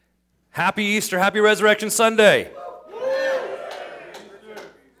Happy Easter, happy Resurrection Sunday.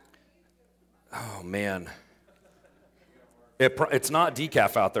 Oh, man. It's not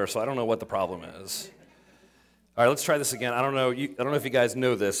decaf out there, so I don't know what the problem is. All right, let's try this again. I don't know if you guys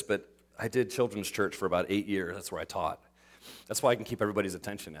know this, but I did children's church for about 8 years. That's where I taught. That's why I can keep everybody's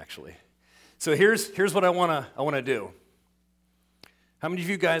attention, actually. So here's what I want to do. How many of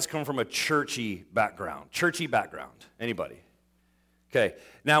you guys come from a churchy background? Churchy background? Anybody? Okay.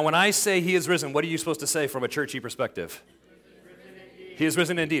 Now, when I say he is risen, what are you supposed to say from a churchy perspective? He is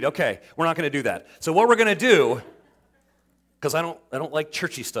risen indeed. Okay. We're not going to do that. So what we're going to do, because I don't like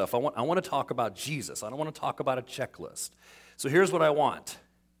churchy stuff. I want to talk about Jesus. I don't want to talk about a checklist. So here's what I want.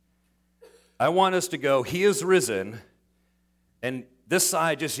 I want us to go, he is risen, and this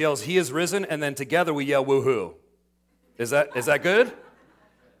side just yells, he is risen, and then together we yell, woohoo. Is that good?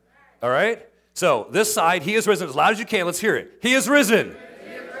 All right? So this side, he is risen, as loud as you can. Let's hear it. He is risen.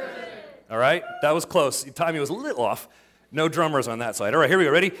 He is risen. All right? That was close. The timing was a little off. No drummers on that side. All right, here we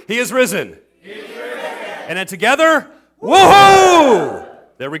go. Ready? He is risen. He is risen. And then together, woohoo!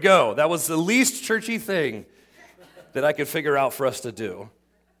 There we go. That was the least churchy thing that I could figure out for us to do.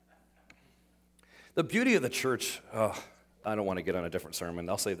 The beauty of the church, I don't want to get on a different sermon.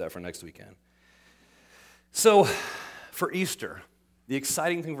 I'll save that for next weekend. So, for Easter, the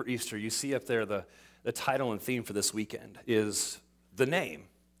exciting thing for Easter, you see up there the title and theme for this weekend is the name.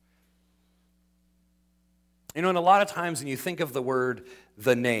 You know, and a lot of times when you think of the word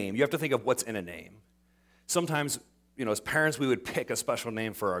the name, you have to think of what's in a name. Sometimes, you know, as parents, we would pick a special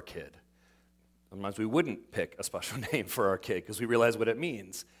name for our kid. Sometimes we wouldn't pick a special name for our kid because we realize what it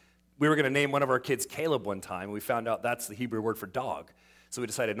means. We were going to name one of our kids Caleb one time, and we found out that's the Hebrew word for dog. So we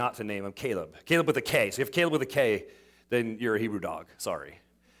decided not to name him Caleb. Caleb with a K. So if you have Caleb with a K, then you're a Hebrew dog. Sorry.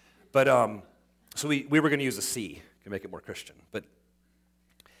 But so we were going to use a C to make it more Christian. But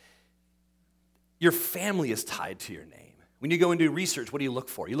your family is tied to your name. When you go and do research, what do you look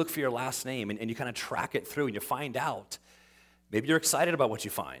for? You look for your last name, and you kind of track it through, and you find out. Maybe you're excited about what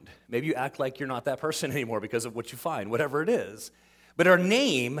you find. Maybe you act like you're not that person anymore because of what you find, whatever it is. But our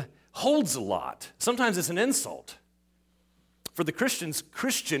name holds a lot. Sometimes it's an insult. For the Christians,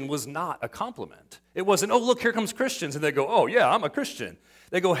 Christian was not a compliment. It wasn't, oh, look, here comes Christians. And they go, oh, yeah, I'm a Christian.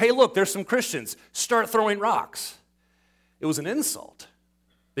 They go, hey, look, there's some Christians. Start throwing rocks. It was an insult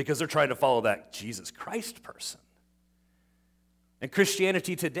because they're trying to follow that Jesus Christ person. And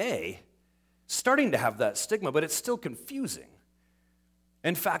Christianity today, starting to have that stigma, but it's still confusing.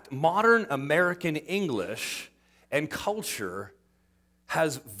 In fact, modern American English and culture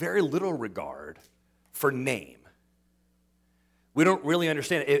has very little regard for name. We don't really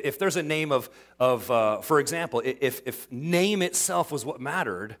understand it. If there's a name of for example, if name itself was what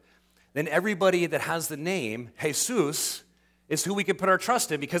mattered, then everybody that has the name Jesus is who we can put our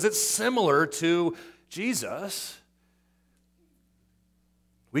trust in because it's similar to Jesus.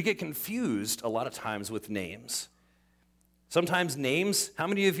 We get confused a lot of times with names. Sometimes names, how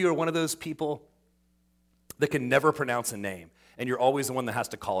many of you are one of those people that can never pronounce a name and you're always the one that has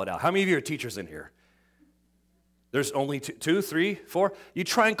to call it out? How many of you are teachers in here? There's only two, three, four. You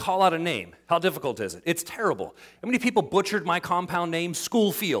try and call out a name. How difficult is it? It's terrible. How many people butchered my compound name,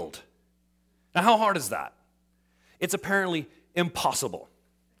 Schoolfield? Now, how hard is that? It's apparently impossible.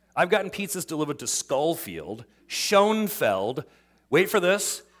 I've gotten pizzas delivered to Skullfield, Schoenfeld. Wait for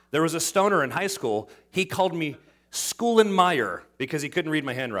this. There was a stoner in high school. He called me Schoolenmeyer because he couldn't read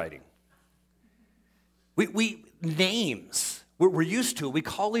my handwriting. We names. We're used to it. We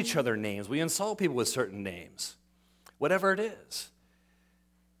call each other names. We insult people with certain names. Whatever it is.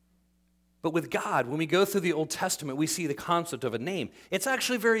 But with God, when we go through the Old Testament, we see the concept of a name. It's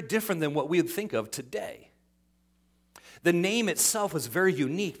actually very different than what we would think of today. The name itself was very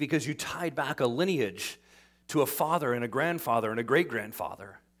unique because you tied back a lineage to a father and a grandfather and a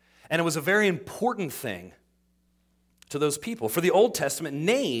great-grandfather. And it was a very important thing to those people. For the Old Testament,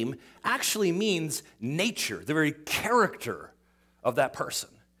 name actually means nature, the very character of that person.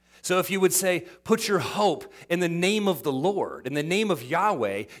 So if you would say, put your hope in the name of the Lord, in the name of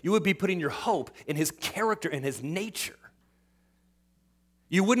Yahweh, you would be putting your hope in his character and his nature.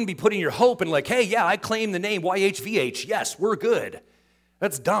 You wouldn't be putting your hope in like, hey, yeah, I claim the name YHVH. Yes, we're good.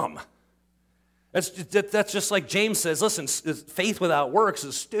 That's dumb. That's just like James says, listen, faith without works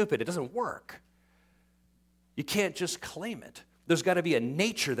is stupid. It doesn't work. You can't just claim it. There's got to be a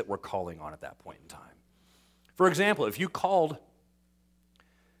nature that we're calling on at that point in time. For example, if you called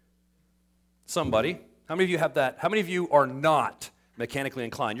somebody, how many of you have that? How many of you are not mechanically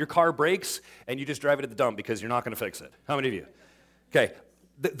inclined? Your car breaks and you just drive it to the dump because you're not going to fix it. How many of you? Okay,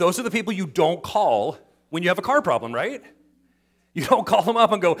 those are the people you don't call when you have a car problem, right? You don't call them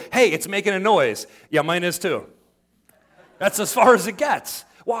up and go, hey, it's making a noise. Yeah, mine is too. That's as far as it gets.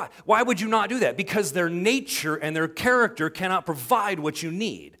 Why? Why would you not do that? Because their nature and their character cannot provide what you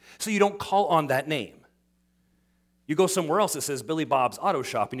need. So you don't call on that name. You go somewhere else that says Billy Bob's Auto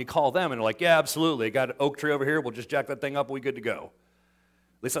Shop, and you call them, and they're like, yeah, absolutely. Got an oak tree over here. We'll just jack that thing up. We're good to go.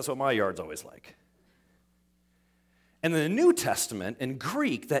 At least that's what my yard's always like. And in the New Testament, in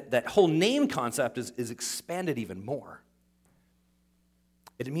Greek, that whole name concept is expanded even more.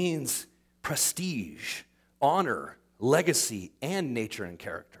 It means prestige, honor, legacy, and nature and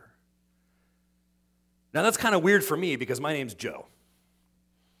character. Now, that's kind of weird for me because my name's Joe.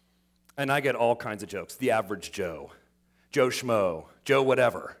 And I get all kinds of jokes. The average Joe, Joe Schmo, Joe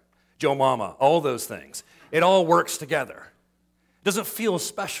whatever, Joe Mama, all those things. It all works together. It doesn't feel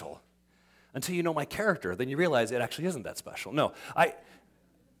special until you know my character. Then you realize it actually isn't that special. No,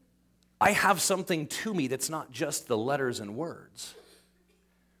 I have something to me that's not just the letters and words.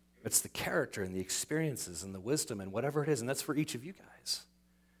 It's the character and the experiences and the wisdom and whatever it is, and that's for each of you guys.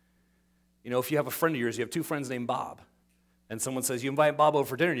 You know, if you have a friend of yours, you have two friends named Bob, and someone says, you invite Bob over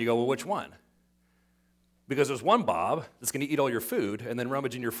for dinner, and you go, well, which one? Because there's one Bob that's going to eat all your food and then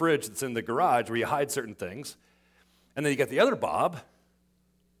rummage in your fridge that's in the garage where you hide certain things, and then you get the other Bob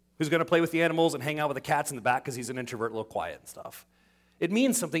who's going to play with the animals and hang out with the cats in the back because he's an introvert, a little quiet and stuff. It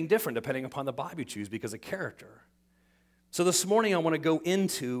means something different depending upon the Bob you choose because of character. So this morning I want to go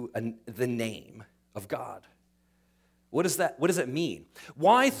into the name of God. What does that mean?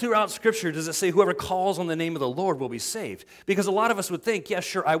 Why throughout Scripture does it say whoever calls on the name of the Lord will be saved? Because a lot of us would think, yeah,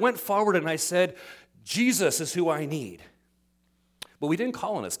 sure, I went forward and I said, Jesus is who I need. But we didn't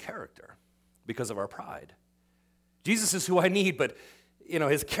call on his character because of our pride. Jesus is who I need, but you know,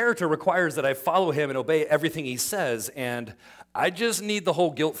 his character requires that I follow him and obey everything he says, and I just need the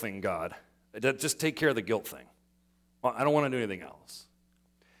whole guilt thing, God. Just take care of the guilt thing. Well, I don't want to do anything else.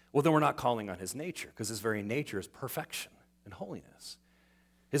 Well, then we're not calling on his nature, because his very nature is perfection and holiness.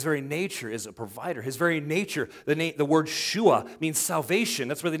 His very nature is a provider. His very nature, the word Shua means salvation.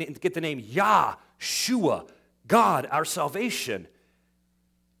 That's where they get the name Yah, Shua, God, our salvation.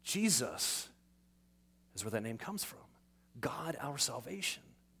 Jesus is where that name comes from. God, our salvation.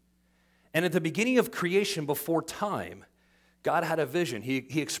 And at the beginning of creation, before time, God had a vision.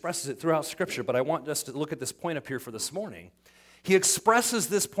 He expresses it throughout Scripture, but I want us to look at this point up here for this morning. He expresses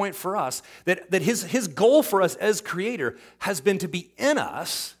this point for us, that his goal for us as creator has been to be in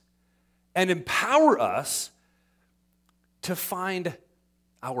us and empower us to find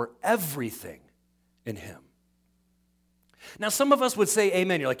our everything in him. Now, some of us would say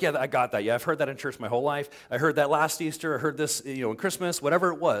amen. You're like, yeah, I got that. Yeah, I've heard that in church my whole life. I heard that last Easter. I heard this, in Christmas,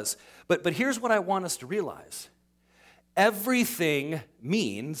 whatever it was. But here's what I want us to realize. Everything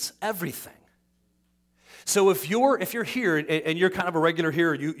means everything. So if you're here and you're kind of a regular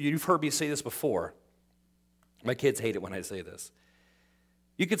here, you've heard me say this before. My kids hate it when I say this.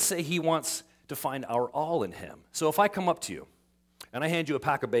 You could say he wants to find our all in him. So if I come up to you and I hand you a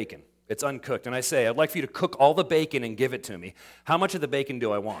pack of bacon, it's uncooked, and I say, I'd like for you to cook all the bacon and give it to me. How much of the bacon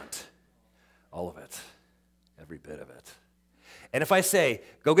do I want? All of it. Every bit of it. And if I say,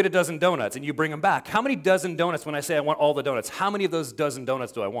 go get a dozen donuts, and you bring them back, how many dozen donuts, when I say I want all the donuts, how many of those dozen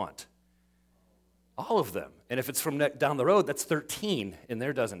donuts do I want? All of them. And if it's from down the road, that's 13 in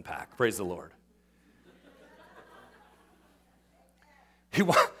their dozen pack. Praise the Lord.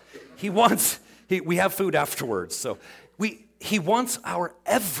 We have food afterwards, so he wants our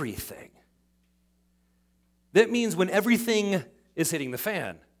everything. That means when everything is hitting the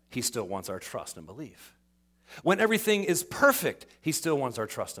fan, he still wants our trust and belief. When everything is perfect, he still wants our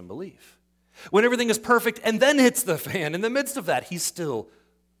trust and belief. When everything is perfect and then hits the fan, in the midst of that, he still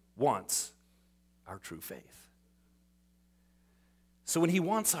wants our true faith. So when he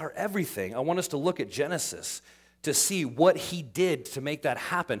wants our everything, I want us to look at Genesis to see what he did to make that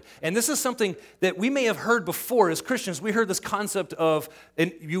happen. And this is something that we may have heard before as Christians. We heard this concept of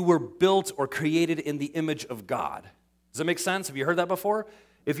you were built or created in the image of God. Does that make sense? Have you heard that before?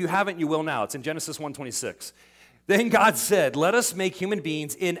 If you haven't, you will now. It's in Genesis 1:26. Then God said, let us make human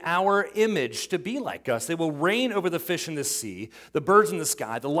beings in our image to be like us. They will reign over the fish in the sea, the birds in the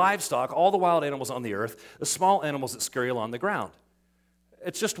sky, the livestock, all the wild animals on the earth, the small animals that scurry along the ground.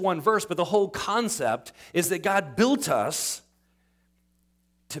 It's just one verse, but the whole concept is that God built us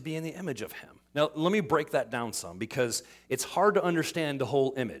to be in the image of him. Now, let me break that down some, because it's hard to understand the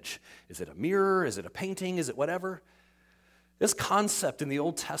whole image. Is it a mirror? Is it a painting? Is it whatever? This concept in the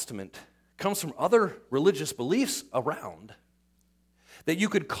Old Testament comes from other religious beliefs around, that you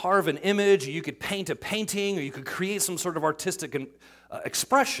could carve an image, or you could paint a painting, or you could create some sort of artistic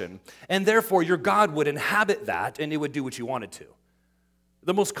expression, and therefore your God would inhabit that, and it would do what you wanted to.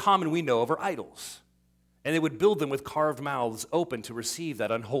 The most common we know of are idols. And they would build them with carved mouths open to receive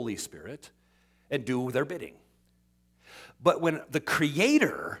that unholy spirit and do their bidding. But when the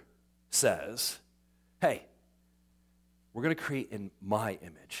Creator says, hey, we're going to create in my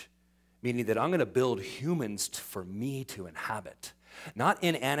image, meaning that I'm going to build humans for me to inhabit, not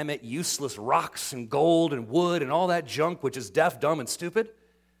inanimate, useless rocks and gold and wood and all that junk which is deaf, dumb, and stupid,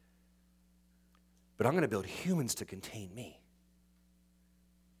 but I'm going to build humans to contain me.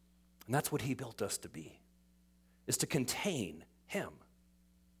 And that's what he built us to be, is to contain him.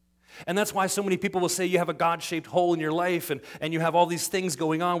 And that's why so many people will say you have a God-shaped hole in your life and you have all these things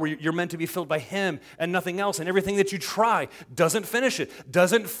going on where you're meant to be filled by him and nothing else. And everything that you try doesn't finish it,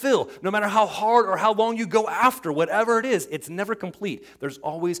 doesn't fill. No matter how hard or how long you go after, whatever it is, it's never complete. There's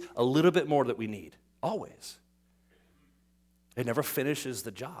always a little bit more that we need, always. It never finishes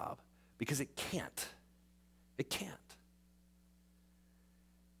the job because it can't. It can't.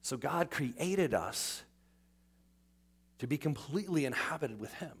 So God created us to be completely inhabited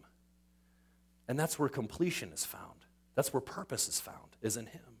with him. And that's where completion is found. That's where purpose is found, is in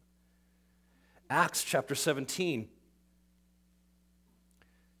him. Acts chapter 17.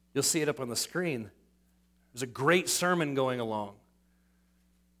 You'll see it up on the screen. There's a great sermon going along.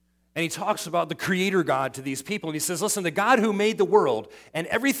 And he talks about the Creator God to these people. And he says, listen, the God who made the world and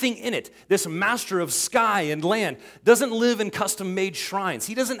everything in it, this master of sky and land, doesn't live in custom-made shrines.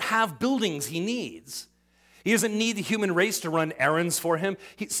 He doesn't have buildings he needs. He doesn't need the human race to run errands for him.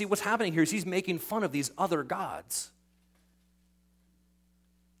 See, what's happening here is he's making fun of these other gods.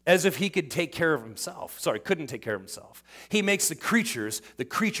 As if he could take care of himself. Sorry, couldn't take care of himself. He makes the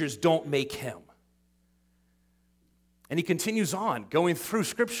creatures don't make him. And he continues on, going through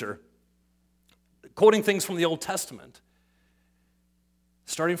Scripture, quoting things from the Old Testament,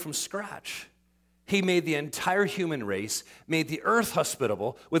 starting from scratch. He made the entire human race, made the earth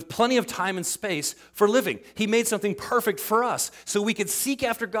hospitable with plenty of time and space for living. He made something perfect for us so we could seek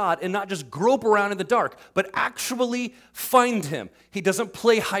after God and not just grope around in the dark, but actually find him. He doesn't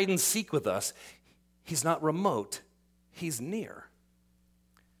play hide and seek with us. He's not remote. He's near.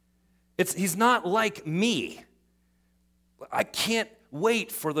 He's not like me. I can't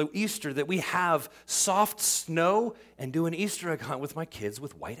wait for the Easter that we have soft snow and do an Easter egg hunt with my kids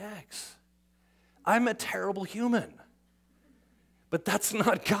with white eggs. I'm a terrible human. But that's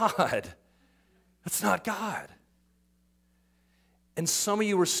not God. That's not God. And some of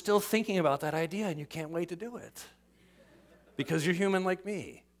you are still thinking about that idea and you can't wait to do it because you're human like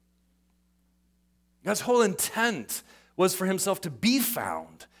me. God's whole intent was for himself to be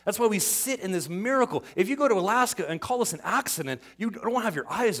found. That's why we sit in this miracle. If you go to Alaska and call this an accident, you don't have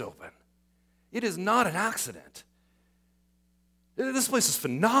your eyes open. It is not an accident. This place is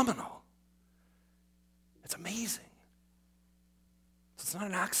phenomenal. It's amazing. So it's not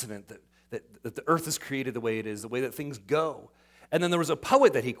an accident that the earth is created the way it is, the way that things go. And then there was a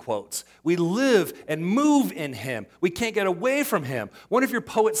poet that he quotes. We live and move in him. We can't get away from him. One of your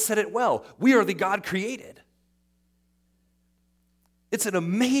poets said it well. We are the God created. It's an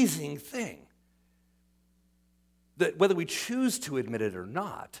amazing thing that whether we choose to admit it or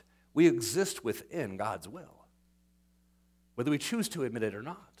not, we exist within God's will. Whether we choose to admit it or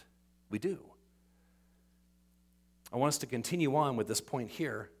not, we do. I want us to continue on with this point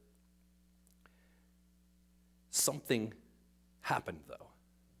here. Something happened, though.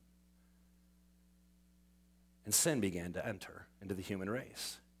 And sin began to enter into the human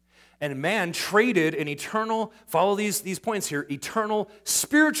race. And man traded an eternal, follow these points here, eternal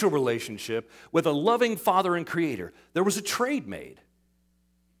spiritual relationship with a loving Father and Creator. There was a trade made.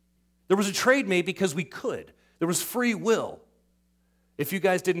 There was a trade made because we could. There was free will. If you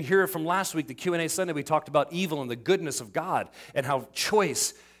guys didn't hear it from last week, the Q&A Sunday, we talked about evil and the goodness of God and how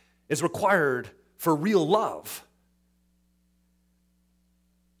choice is required for real love.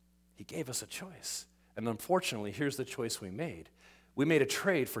 He gave us a choice. And unfortunately, here's the choice we made. We made a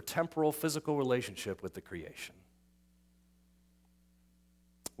trade for temporal, physical relationship with the creation.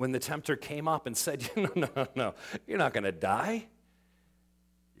 When the tempter came up and said, no, you're not going to die.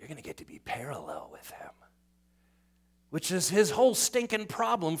 You're going to get to be parallel with him. Which is his whole stinking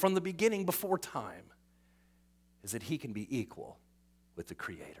problem from the beginning before time, is that he can be equal with the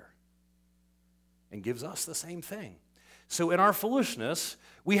Creator and gives us the same thing. So in our foolishness,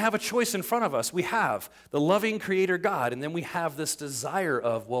 we have a choice in front of us. We have the loving Creator God, and then we have this desire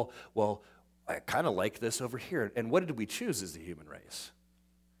of, well, I kind of like this over here. And what did we choose as the human race?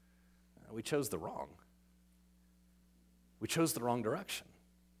 We chose the wrong. We chose the wrong direction.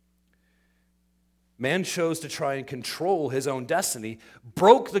 Man chose to try and control his own destiny,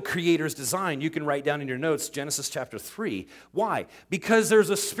 broke the Creator's design. You can write down in your notes Genesis chapter 3. Why? Because there's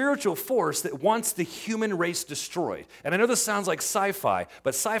a spiritual force that wants the human race destroyed. And I know this sounds like sci-fi,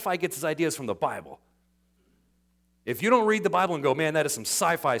 but sci-fi gets its ideas from the Bible. If you don't read the Bible and go, man, that is some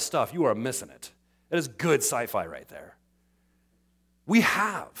sci-fi stuff, you are missing it. That is good sci-fi right there. We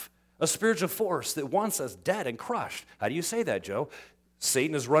have a spiritual force that wants us dead and crushed. How do you say that, Joe?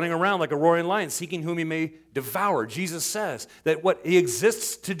 Satan is running around like a roaring lion, seeking whom he may devour. Jesus says that he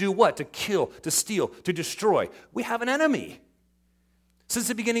exists to do what? To kill, to steal, to destroy. We have an enemy. Since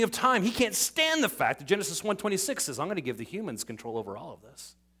the beginning of time, he can't stand the fact that Genesis 1:26 says, I'm going to give the humans control over all of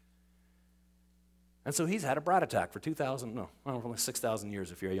this. And so he's had a brat attack for 6,000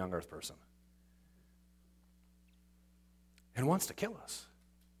 years if you're a young earth person. And wants to kill us.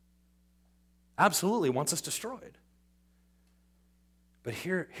 Absolutely wants us destroyed. But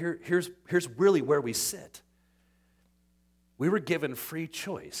here's really where we sit. We were given free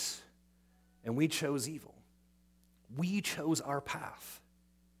choice, and we chose evil. We chose our path.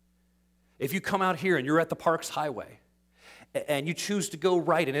 If you come out here and you're at the Parks Highway, and you choose to go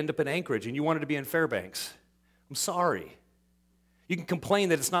right and end up in Anchorage, and you wanted to be in Fairbanks, I'm sorry. You can complain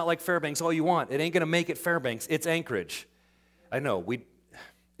that it's not like Fairbanks all you want. It ain't going to make it Fairbanks. It's Anchorage. I know,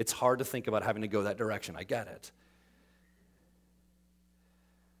 it's hard to think about having to go that direction. I get it.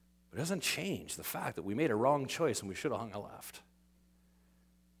 But it doesn't change the fact that we made a wrong choice and we should have hung a left.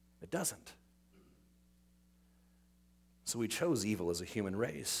 It doesn't. So we chose evil as a human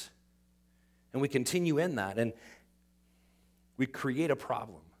race. And we continue in that, and we create a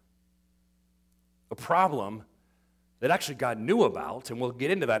problem. A problem that actually God knew about, and we'll get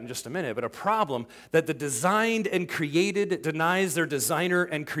into that in just a minute, but a problem that the designed and created denies their designer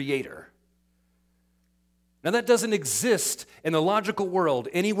and creator. Now, that doesn't exist in the logical world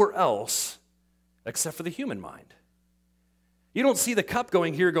anywhere else except for the human mind. You don't see the cup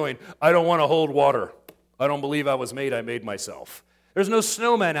going here going, I don't want to hold water. I don't believe I was made, I made myself. There's no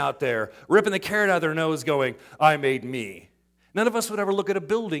snowman out there ripping the carrot out of their nose going, I made me. None of us would ever look at a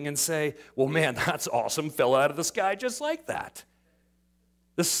building and say, well, man, that's awesome, fell out of the sky just like that.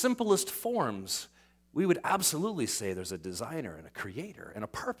 The simplest forms, we would absolutely say there's a designer and a creator and a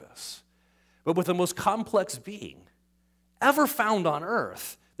purpose. But with the most complex being ever found on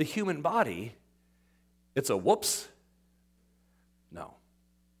earth, the human body, it's a whoops. No.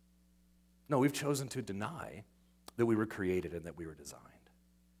 No, we've chosen to deny that we were created and that we were designed.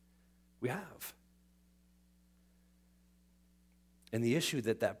 We have. And the issue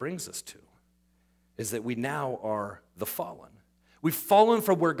that brings us to is that we now are the fallen. We've fallen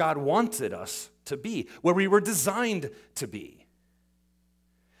from where God wanted us to be, where we were designed to be.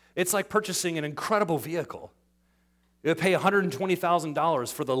 It's like purchasing an incredible vehicle. You pay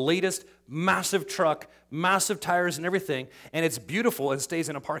 $120,000 for the latest massive truck, massive tires and everything, and it's beautiful and stays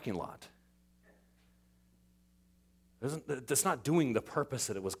in a parking lot. That's not doing the purpose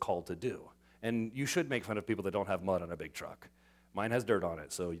that it was called to do. And you should make fun of people that don't have mud on a big truck. Mine has dirt on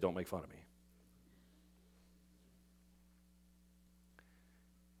it, so you don't make fun of me.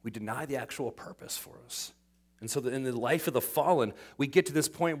 We deny the actual purpose for us. And so in the life of the fallen, we get to this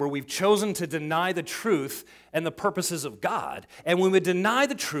point where we've chosen to deny the truth and the purposes of God. And when we deny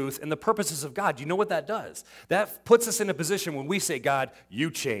the truth and the purposes of God, you know what that does? That puts us in a position when we say, God,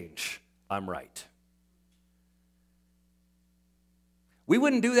 you change, I'm right. We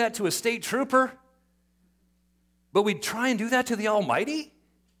wouldn't do that to a state trooper, but we'd try and do that to the Almighty?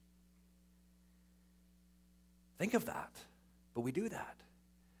 Think of that. But we do that.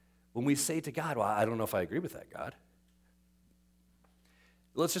 When we say to God, well, I don't know if I agree with that, God.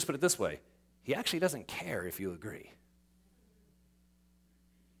 Let's just put it this way. He actually doesn't care if you agree.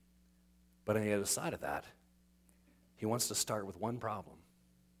 But on the other side of that, he wants to start with one problem.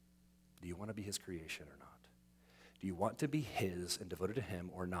 Do you want to be his creation or not? Do you want to be his and devoted to him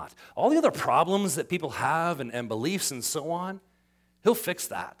or not? All the other problems that people have and beliefs and so on, he'll fix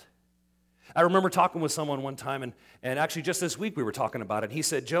that. I remember talking with someone one time, and actually just this week we were talking about it. He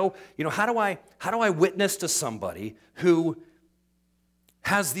said, Joe, how do I witness to somebody who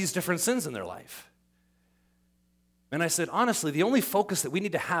has these different sins in their life? And I said, honestly, the only focus that we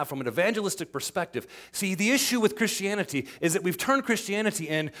need to have from an evangelistic perspective, see, the issue with Christianity is that we've turned Christianity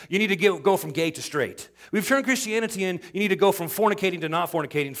in, you need to go from gay to straight. We've turned Christianity in, you need to go from fornicating to not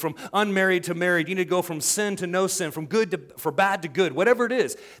fornicating, from unmarried to married. You need to go from sin to no sin, from bad to good, whatever it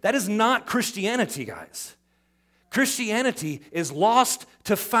is. That is not Christianity, guys. Christianity is lost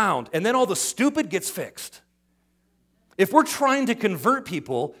to found, and then all the stupid gets fixed. If we're trying to convert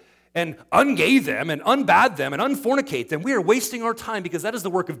people and ungay them and unbad them and unfornicate them, we are wasting our time because that is the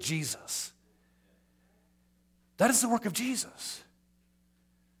work of Jesus. That is the work of Jesus.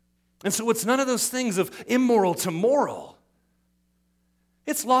 And so it's none of those things of immoral to moral.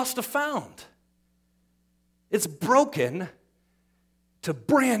 It's lost to found. It's broken to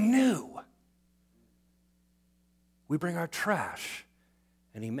brand new. We bring our trash,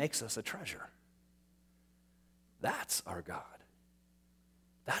 and he makes us a treasure. That's our God.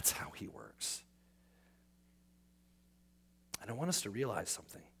 That's how he works. And I want us to realize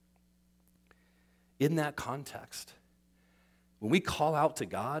something. In that context, when we call out to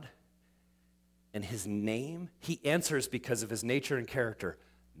God and his name, he answers because of his nature and character,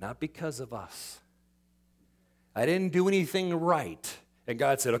 not because of us. I didn't do anything right. And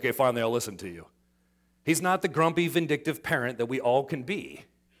God said, okay, finally, I'll listen to you. He's not the grumpy, vindictive parent that we all can be.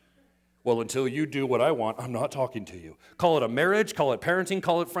 Well, until you do what I want, I'm not talking to you. Call it a marriage, call it parenting,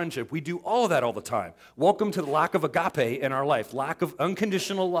 call it friendship. We do all of that all the time. Welcome to the lack of agape in our life, lack of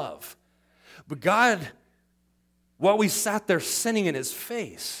unconditional love. But God, while we sat there sinning in his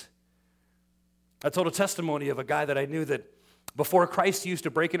face, I told a testimony of a guy that I knew that before Christ, he used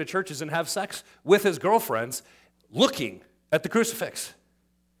to break into churches and have sex with his girlfriends looking at the crucifix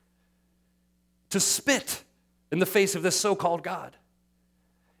to spit in the face of this so-called God.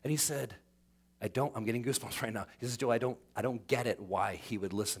 And he said, I'm getting goosebumps right now. He says, Joe, I don't get it why he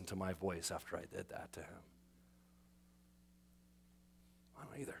would listen to my voice after I did that to him. I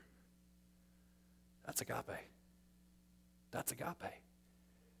don't either. That's agape. That's agape.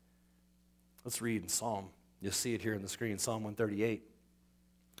 Let's read in Psalm. You'll see it here on the screen, Psalm 138.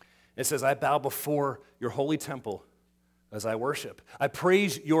 It says, I bow before your holy temple as I worship. I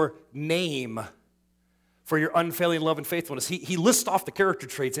praise your name for your unfailing love and faithfulness. He lists off the character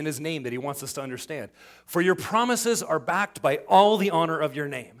traits in his name that he wants us to understand. For your promises are backed by all the honor of your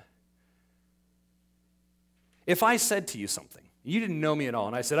name. If I said to you something, you didn't know me at all,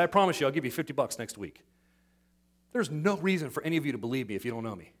 and I said, I promise you I'll give you $50 next week. There's no reason for any of you to believe me if you don't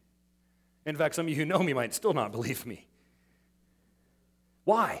know me. In fact, some of you who know me might still not believe me.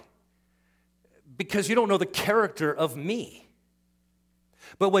 Why? Because you don't know the character of me.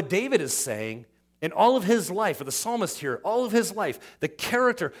 But what David is saying, in all of his life, or the psalmist here, all of his life, the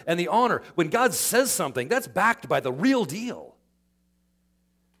character and the honor, when God says something, that's backed by the real deal.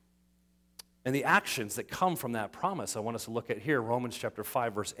 And the actions that come from that promise, I want us to look at here, Romans chapter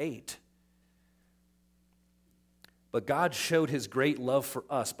 5, verse 8. But God showed his great love for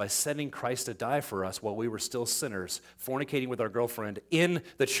us by sending Christ to die for us while we were still sinners, fornicating with our girlfriend in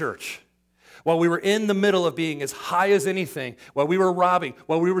the church. While we were in the middle of being as high as anything, while we were robbing,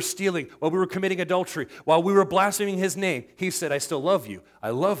 while we were stealing, while we were committing adultery, while we were blaspheming his name, he said, I still love you. I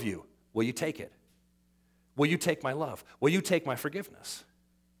love you. Will you take it? Will you take my love? Will you take my forgiveness?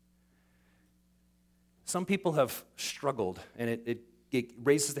 Some people have struggled, and it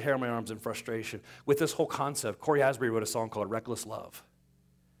raises the hair on my arms in frustration with this whole concept. Corey Asbury wrote a song called Reckless Love.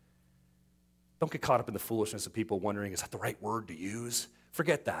 Don't get caught up in the foolishness of people wondering, is that the right word to use?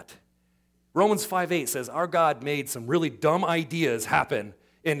 Forget that. Romans 5:8 says, our God made some really dumb ideas happen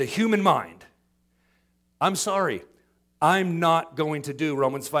in the human mind. I'm sorry. I'm not going to do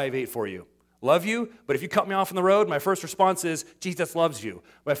Romans 5:8 for you. Love you, but if you cut me off on the road, my first response is, Jesus loves you.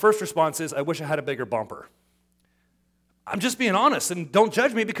 My first response is, I wish I had a bigger bumper. I'm just being honest, and don't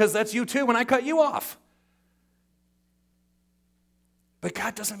judge me because that's you too when I cut you off. But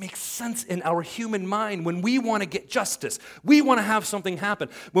God doesn't make sense in our human mind when we want to get justice. We want to have something happen.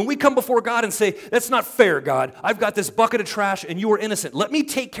 When we come before God and say, that's not fair, God. I've got this bucket of trash and you are innocent. Let me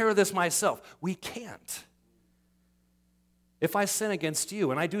take care of this myself. We can't. If I sin against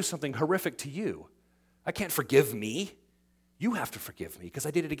you and I do something horrific to you, I can't forgive me. You have to forgive me because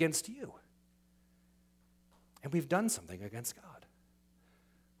I did it against you. And we've done something against God.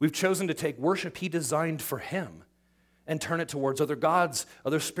 We've chosen to take worship he designed for him and turn it towards other gods,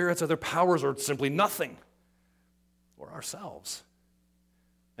 other spirits, other powers, or simply nothing, or ourselves.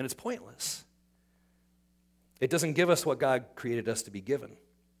 And it's pointless. It doesn't give us what God created us to be given.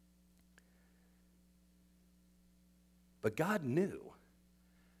 But God knew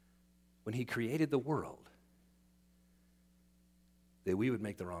when he created the world that we would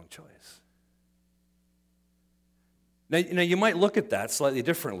make the wrong choice. Now, you might look at that slightly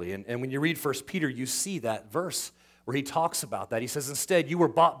differently, and when you read 1 Peter, you see that verse where he talks about that. He says, instead, you were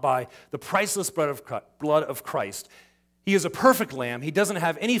bought by the priceless blood of Christ. He is a perfect lamb. He doesn't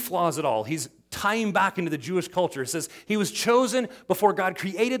have any flaws at all. He's tying back into the Jewish culture. It says, he was chosen before God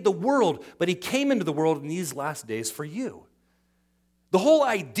created the world, but he came into the world in these last days for you. The whole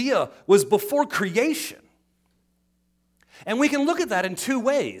idea was before creation. And we can look at that in two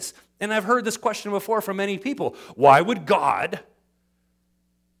ways. And I've heard this question before from many people. Why would God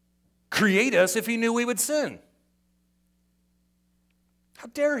create us if he knew we would sin? How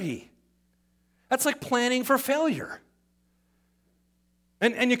dare he? That's like planning for failure.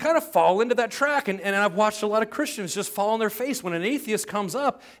 And you kind of fall into that track. And I've watched a lot of Christians just fall on their face when an atheist comes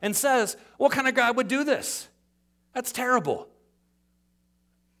up and says, what kind of God would do this? That's terrible.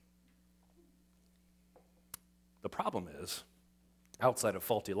 The problem is, outside of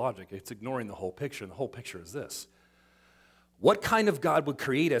faulty logic, it's ignoring the whole picture. And the whole picture is this. What kind of God would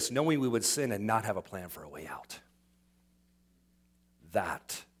create us knowing we would sin and not have a plan for a way out?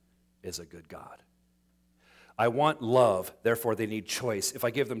 That is a good God. I want love, therefore they need choice. If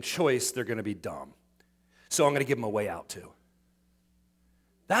I give them choice, they're going to be dumb. So I'm going to give them a way out too.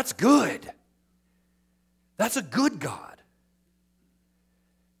 That's good. That's a good God.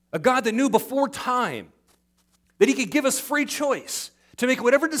 A God that knew before time that he could give us free choice to make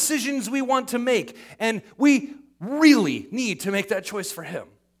whatever decisions we want to make. And we really need to make that choice for him.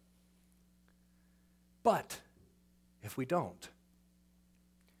 But if we don't,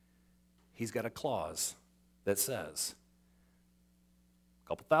 he's got a clause that says,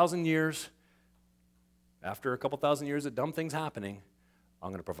 after a couple thousand years of dumb things happening, I'm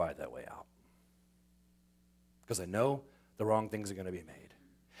going to provide that way out. Because I know the wrong things are going to be made.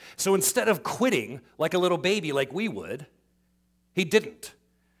 So instead of quitting like a little baby like we would, he didn't.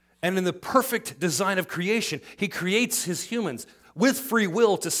 And in the perfect design of creation, he creates his humans with free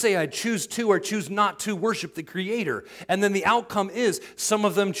will to say, I choose to or choose not to worship the Creator. And then the outcome is some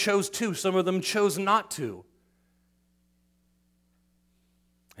of them chose to, some of them chose not to.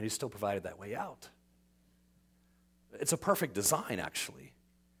 And he still provided that way out. It's a perfect design, actually.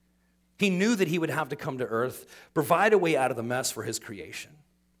 He knew that he would have to come to earth, provide a way out of the mess for his creation.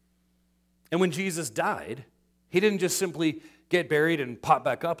 And when Jesus died, he didn't just simply get buried and pop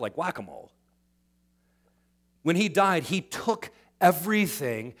back up like whack-a-mole. When he died, he took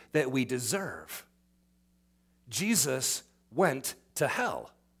everything that we deserve. Jesus went to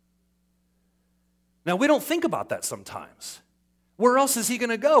hell. Now, we don't think about that sometimes. Where else is he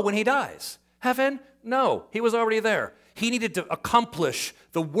going to go when he dies? Heaven? No, he was already there. He needed to accomplish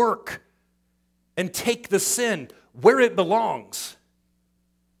the work and take the sin where it belongs.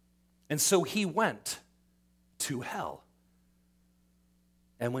 And so he went to hell.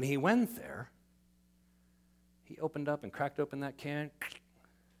 And when he went there, he opened up and cracked open that can.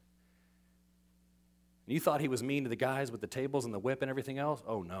 You thought he was mean to the guys with the tables and the whip and everything else?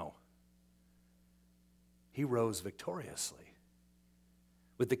 Oh, no. He rose victoriously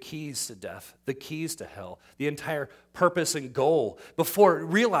with the keys to death, the keys to hell, the entire purpose and goal.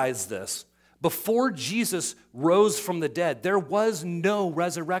 Realize this, before Jesus rose from the dead, there was no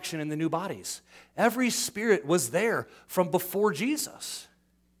resurrection in the new bodies. Every spirit was there from before Jesus.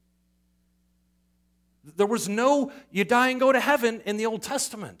 There was no, you die and go to heaven in the Old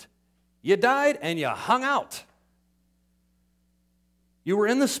Testament. You died and you hung out. You were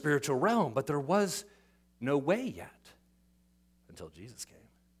in the spiritual realm, but there was no way yet until Jesus came.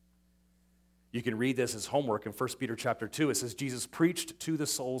 You can read this as homework in 1 Peter chapter 2. It says, Jesus preached to the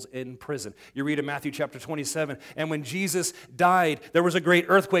souls in prison. You read in Matthew chapter 27, and when Jesus died, there was a great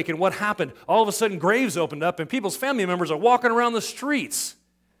earthquake, and what happened? All of a sudden, graves opened up, and people's family members are walking around the streets.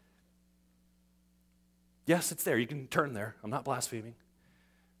 Yes, it's there. You can turn there. I'm not blaspheming.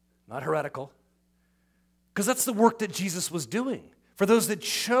 Not heretical. Because that's the work that Jesus was doing. For those that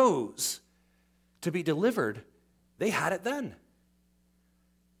chose to be delivered, they had it then.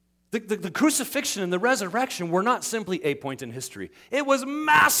 The crucifixion and the resurrection were not simply a point in history. It was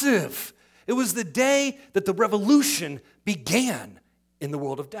massive. It was the day that the revolution began in the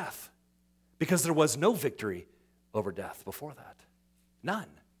world of death. Because there was no victory over death before that. None.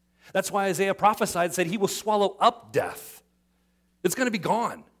 That's why Isaiah prophesied and said he will swallow up death. It's going to be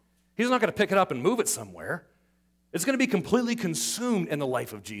gone. He's not going to pick it up and move it somewhere. It's going to be completely consumed in the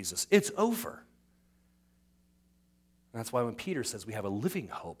life of Jesus. It's over. And that's why when Peter says we have a living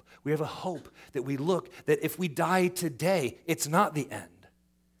hope, we have a hope that we look, that if we die today, it's not the end.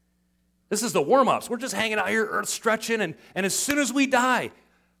 This is the warm-ups. We're just hanging out here, earth stretching, and as soon as we die,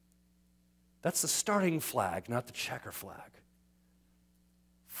 that's the starting flag, not the checker flag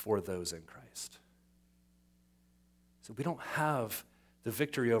for those in Christ. So we don't have the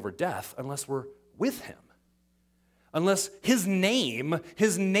victory over death unless we're with him. Unless his name,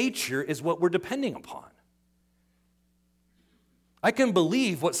 his nature is what we're depending upon. I can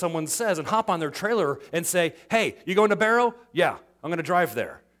believe what someone says and hop on their trailer and say, hey, you going to Barrow? Yeah, I'm going to drive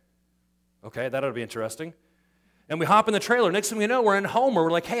there. Okay, that ought to be interesting. And we hop in the trailer. Next thing we know, we're in Homer.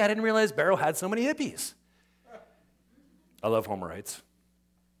 We're like, hey, I didn't realize Barrow had so many hippies. I love Homerites.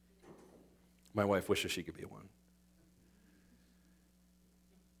 My wife wishes she could be one.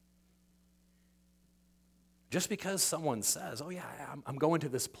 Just because someone says, oh yeah, I'm going to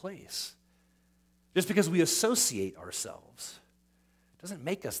this place. Just because we associate ourselves doesn't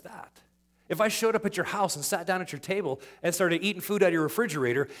make us that. If I showed up at your house and sat down at your table and started eating food out of your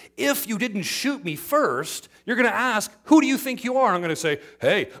refrigerator, if you didn't shoot me first, you're going to ask, who do you think you are? I'm going to say,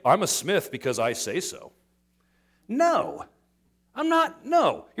 hey, I'm a Smith because I say so. No, I'm not.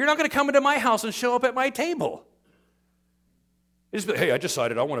 No, you're not going to come into my house and show up at my table. You just be, hey, I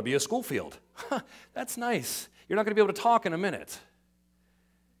decided I want to be a Schoolfield. That's nice. You're not going to be able to talk in a minute.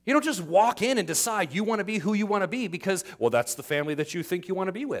 You don't just walk in and decide you want to be who you want to be because, well, that's the family that you think you want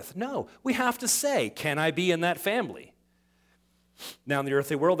to be with. No, we have to say, can I be in that family? Now, in the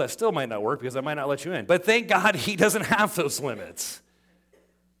earthly world, that still might not work because I might not let you in. But thank God he doesn't have those limits.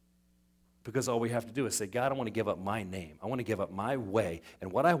 Because all we have to do is say, God, I want to give up my name. I want to give up my way.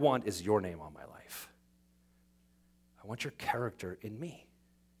 And what I want is your name on my life. I want your character in me.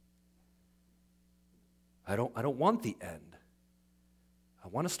 I don't want the end. I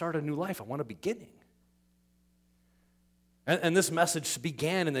want to start a new life. I want a beginning. And this message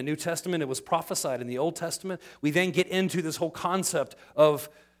began in the New Testament. It was prophesied in the Old Testament. We then get into this whole concept of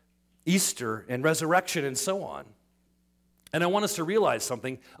Easter and resurrection and so on. And I want us to realize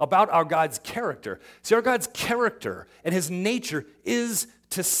something about our God's character. See, our God's character and his nature is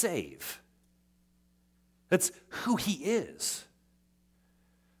to save. That's who he is.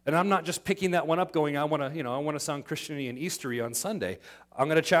 And I'm not just picking that one up going, I want to sound Christian-y and Eastery on Sunday. I'm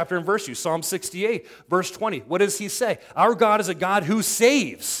going to chapter and verse you. Psalm 68, verse 20. What does he say? Our God is a God who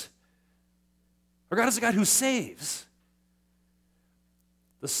saves. Our God is a God who saves.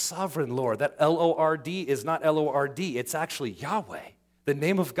 The sovereign Lord, that L-O-R-D is not L-O-R-D. It's actually Yahweh. The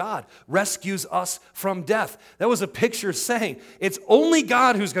name of God rescues us from death. That was a picture saying it's only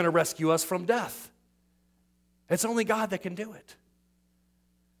God who's going to rescue us from death. It's only God that can do it.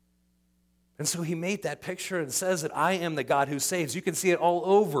 And so he made that picture and says that I am the God who saves. You can see it all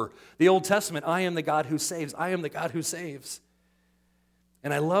over the Old Testament. I am the God who saves. I am the God who saves.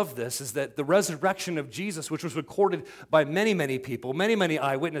 And I love this, is that the resurrection of Jesus, which was recorded by many, many people, many, many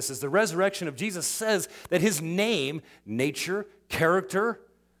eyewitnesses, the resurrection of Jesus says that his name, nature, character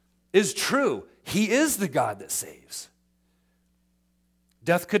is true. He is the God that saves.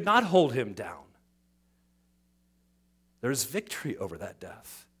 Death could not hold him down. There's victory over that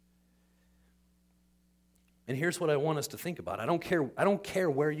death. And here's what I want us to think about. I don't care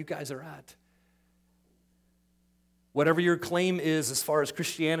where you guys are at. Whatever your claim is as far as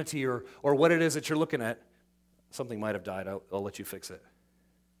Christianity or what it is that you're looking at, something might have died. I'll let you fix it.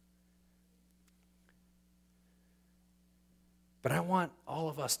 But I want all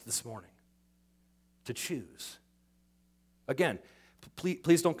of us this morning to choose. Again,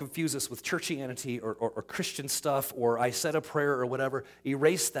 please don't confuse us with churchianity or Christian stuff or I said a prayer or whatever.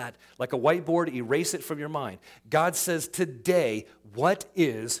 Erase that like a whiteboard. Erase it from your mind. God says today, what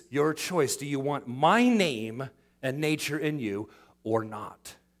is your choice? Do you want my name and nature in you or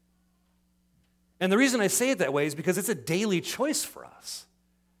not? And the reason I say it that way is because it's a daily choice for us.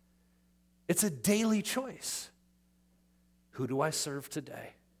 It's a daily choice. Who do I serve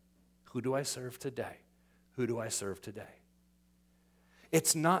today? Who do I serve today? Who do I serve today?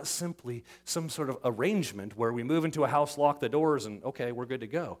 It's not simply some sort of arrangement where we move into a house, lock the doors, and okay, we're good to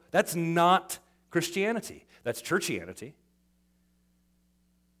go. That's not Christianity. That's churchianity.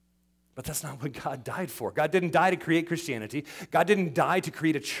 But that's not what God died for. God didn't die to create Christianity. God didn't die to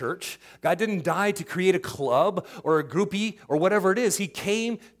create a church. God didn't die to create a club or a groupie or whatever it is. He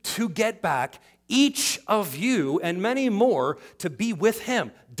came to get back each of you and many more to be with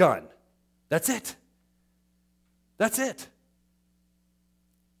him. Done. That's it. That's it.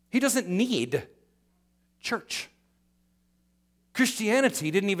 He doesn't need church. Christianity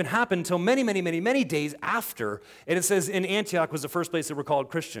didn't even happen until many, many, many, many days after. And it says in Antioch was the first place that were called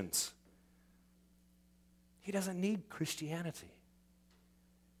Christians. He doesn't need Christianity.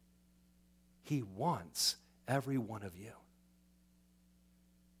 He wants every one of you.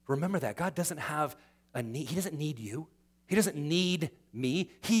 Remember that. God doesn't have a need. He doesn't need you. He doesn't need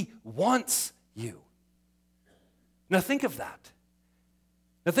me. He wants you. Now think of that.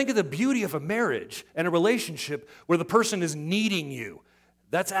 Now think of the beauty of a marriage and a relationship where the person is needing you.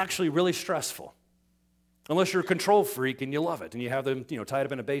 That's actually really stressful. Unless you're a control freak and you love it and you have them, tied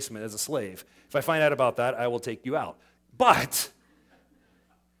up in a basement as a slave. If I find out about that, I will take you out. But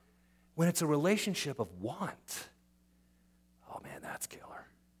when it's a relationship of want, oh man, that's killer.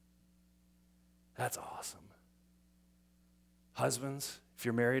 That's awesome. Husbands, if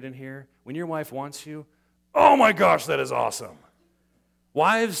you're married in here, when your wife wants you, oh my gosh, that is awesome.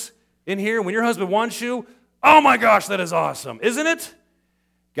 Wives in here, when your husband wants you, oh my gosh, that is awesome, isn't it?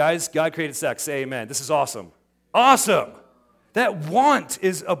 Guys, God created sex. Say amen. This is awesome. Awesome. That want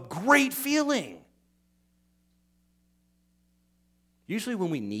is a great feeling. Usually when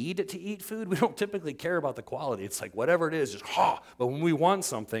we need to eat food, we don't typically care about the quality. It's like whatever it is, just ha. But when we want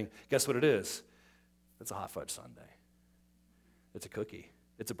something, guess what it is? It's a hot fudge sundae. It's a cookie.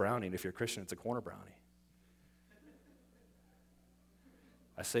 It's a brownie. And if you're a Christian, it's a corner brownie.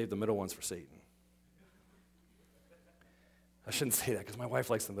 I saved the middle ones for Satan. I shouldn't say that because my wife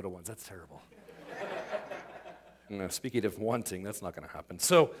likes the middle ones. That's terrible. No, speaking of wanting, that's not going to happen.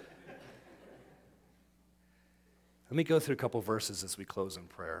 So, let me go through a couple verses as we close in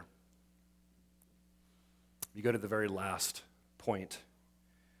prayer. You go to the very last point,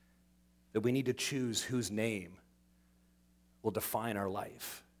 that we need to choose whose name will define our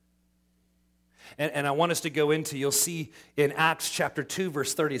life. And I want us to go into, you'll see in Acts chapter 2,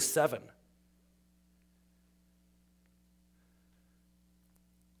 verse 37.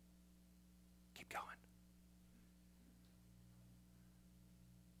 Keep going.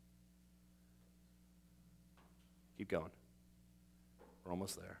 Keep going. We're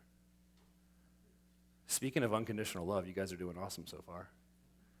almost there. Speaking of unconditional love, you guys are doing awesome so far.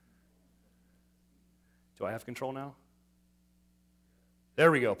 Do I have control now?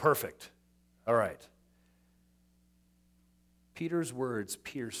 There we go. Perfect. All right. Peter's words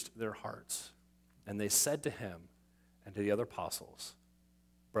pierced their hearts, and they said to him and to the other apostles,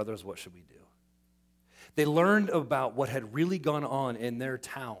 "Brothers, what should we do?" They learned about what had really gone on in their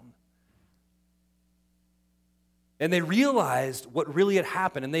town. And they realized what really had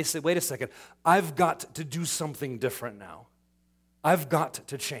happened, and they said, wait a second, I've got to do something different now. I've got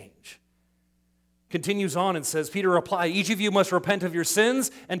to change. Continues on and says, Peter replied, each of you must repent of your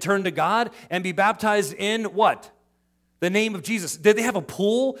sins and turn to God and be baptized in what? The name of Jesus. Did they have a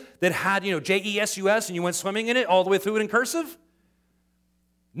pool that had, Jesus, and you went swimming in it all the way through it in cursive?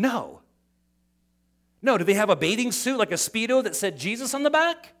 No. No. Did they have a bathing suit like a Speedo that said Jesus on the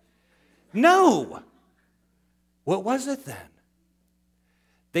back? No. What was it then?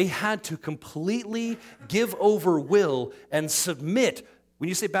 They had to completely give over will and submit. When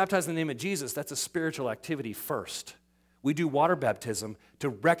you say baptize in the name of Jesus, that's a spiritual activity first. We do water baptism to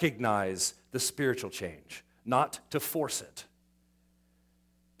recognize the spiritual change, not to force it.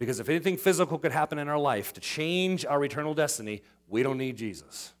 Because if anything physical could happen in our life to change our eternal destiny, we don't need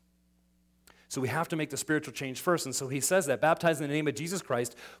Jesus. So we have to make the spiritual change first. And so he says that, baptize in the name of Jesus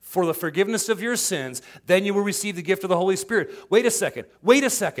Christ for the forgiveness of your sins, then you will receive the gift of the Holy Spirit. Wait a second.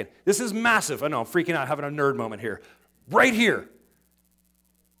 This is massive. I know, I'm freaking out, having a nerd moment here. Right here.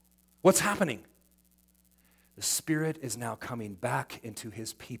 What's happening? The Spirit is now coming back into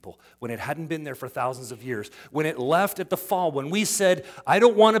his people when it hadn't been there for thousands of years. When it left at the fall, when we said, I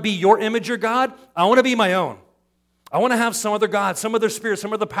don't want to be your image or God, I want to be my own. I want to have some other God, some other spirit,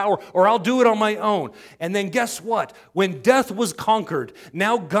 some other power, or I'll do it on my own. And then guess what? When death was conquered,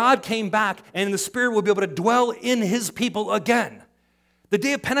 now God came back and the Spirit will be able to dwell in his people again. The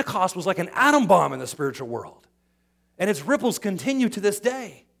day of Pentecost was like an atom bomb in the spiritual world. And its ripples continue to this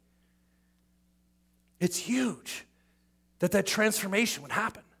day. It's huge that transformation would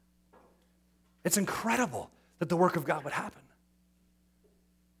happen. It's incredible that the work of God would happen.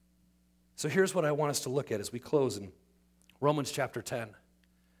 So here's what I want us to look at as we close in Romans chapter 10.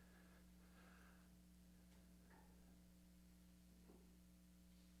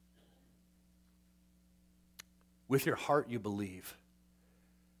 With your heart you believe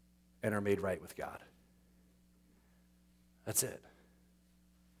and are made right with God. That's it.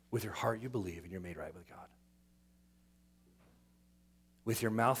 With your heart you believe and you're made right with God. With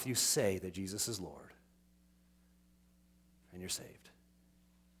your mouth you say that Jesus is Lord and you're saved.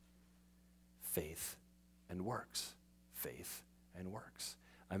 Faith and works. Faith and works.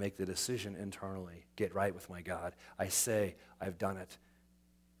 I make the decision internally, get right with my God. I say, I've done it.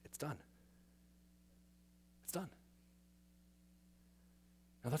 It's done. It's done.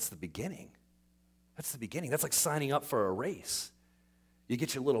 Now that's the beginning. That's the beginning. That's like signing up for a race. You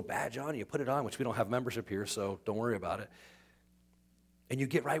get your little badge on, you put it on, which we don't have membership here, so don't worry about it. And you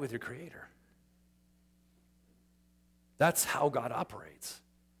get right with your Creator. That's how God operates.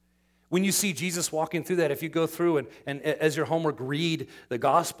 When you see Jesus walking through that, if you go through and as your homework read the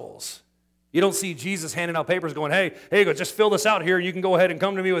Gospels, you don't see Jesus handing out papers going, hey, you go, just fill this out here, and you can go ahead and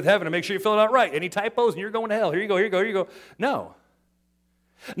come to me with heaven and make sure you fill it out right. Any typos, and you're going to hell. Here you go. No.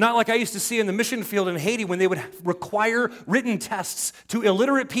 Not like I used to see in the mission field in Haiti when they would require written tests to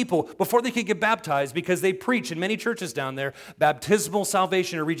illiterate people before they could get baptized because they preach in many churches down there baptismal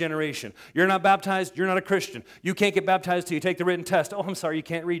salvation or regeneration. You're not baptized, you're not a Christian. You can't get baptized till you take the written test. Oh, I'm sorry, you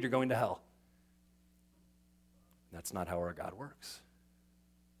can't read, you're going to hell. That's not how our God works.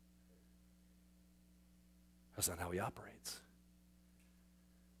 That's not how he operates.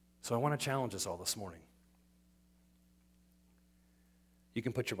 So I want to challenge us all this morning. You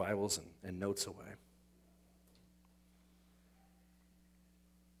can put your Bibles and notes away.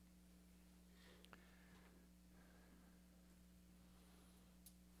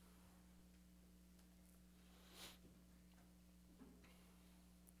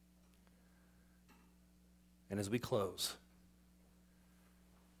 And as we close,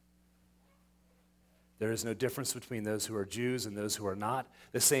 there is no difference between those who are Jews and those who are not.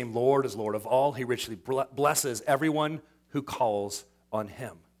 The same Lord is Lord of all. He richly blesses everyone who calls on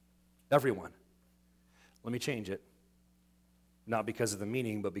him. Everyone. Let me change it. Not because of the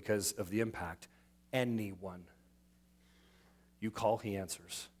meaning, but because of the impact. Anyone. You call, he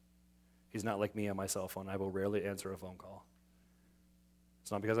answers. He's not like me on my cell phone. I will rarely answer a phone call.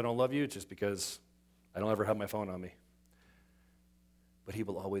 It's not because I don't love you, it's just because I don't ever have my phone on me. But he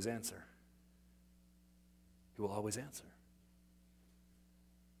will always answer. He will always answer.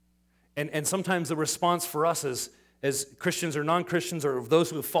 And sometimes the response for us as Christians or non-Christians or those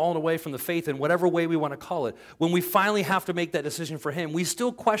who have fallen away from the faith in whatever way we want to call it, when we finally have to make that decision for him, we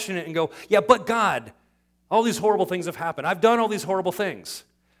still question it and go, yeah, but God, all these horrible things have happened. I've done all these horrible things.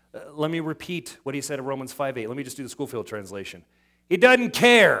 Let me repeat what he said in Romans 5:8. Let me just do the Schoolfield translation. He doesn't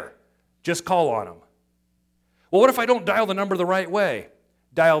care. Just call on him. Well, what if I don't dial the number the right way?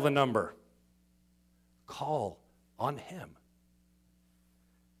 Dial the number. Call on him.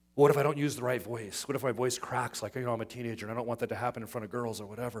 What if I don't use the right voice? What if my voice cracks like, I'm a teenager and I don't want that to happen in front of girls or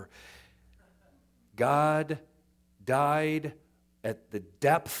whatever? God died at the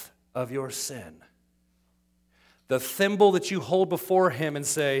depth of your sin. The thimble that you hold before him and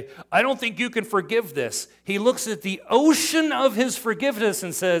say, I don't think you can forgive this. He looks at the ocean of his forgiveness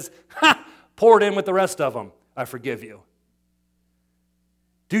and says, pour it in with the rest of them. I forgive you.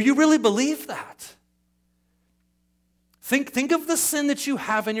 Do you really believe that? Think of the sin that you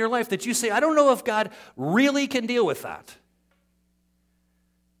have in your life that you say, I don't know if God really can deal with that.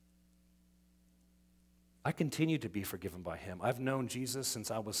 I continue to be forgiven by him. I've known Jesus since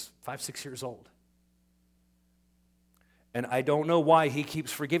I was 5-6 years old. And I don't know why he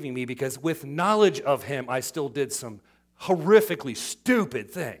keeps forgiving me, because with knowledge of him, I still did some horrifically stupid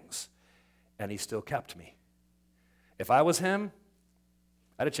things. And he still kept me. If I was him,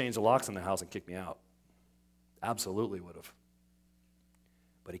 I'd have changed the locks in the house and kicked me out. Absolutely would have.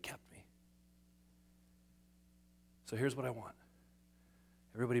 But he kept me. So here's what I want.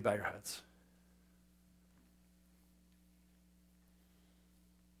 Everybody bow your heads.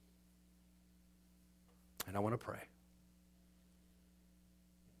 And I want to pray.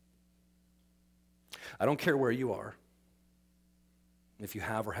 I don't care where you are. If you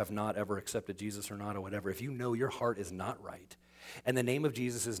have or have not ever accepted Jesus or not or whatever, if you know your heart is not right, and the name of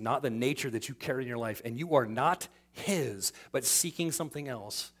Jesus is not the nature that you carry in your life, and you are not his, but seeking something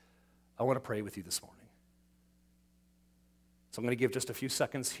else, I want to pray with you this morning. So I'm going to give just a few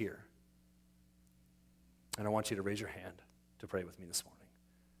seconds here, and I want you to raise your hand to pray with me this morning.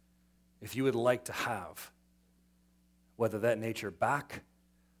 If you would like to have, whether that nature back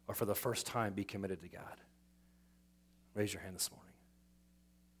or for the first time, be committed to God, raise your hand this morning.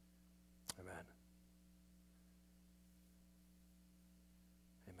 Amen.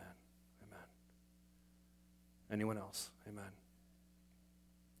 Amen. Amen. Anyone else? Amen.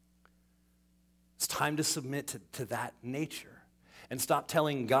 It's time to submit to that nature and stop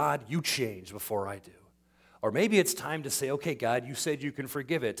telling God, you change before I do. Or maybe it's time to say, okay, God, you said you can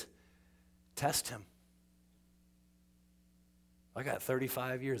forgive it. Test him. I got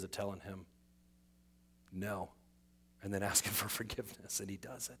 35 years of telling him no, and then asking for forgiveness, and he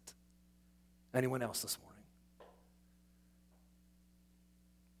does it. Anyone else this morning?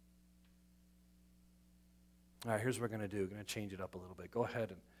 All right, here's what we're going to do. We're going to change it up a little bit. Go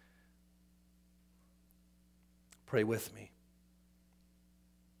ahead and pray with me.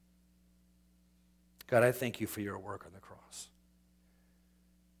 God, I thank you for your work on the cross.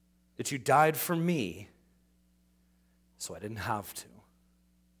 That you died for me so I didn't have to.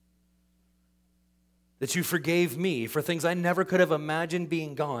 That you forgave me for things I never could have imagined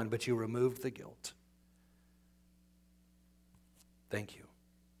being gone, but you removed the guilt. Thank you.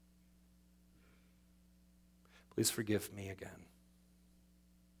 Please forgive me again.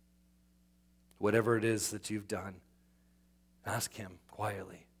 Whatever it is that you've done, ask him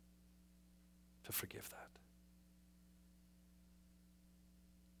quietly to forgive that.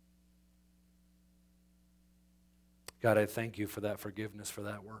 God, I thank you for that forgiveness, for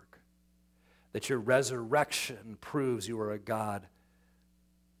that work. That your resurrection proves you are a God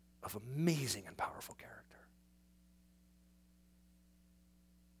of amazing and powerful character.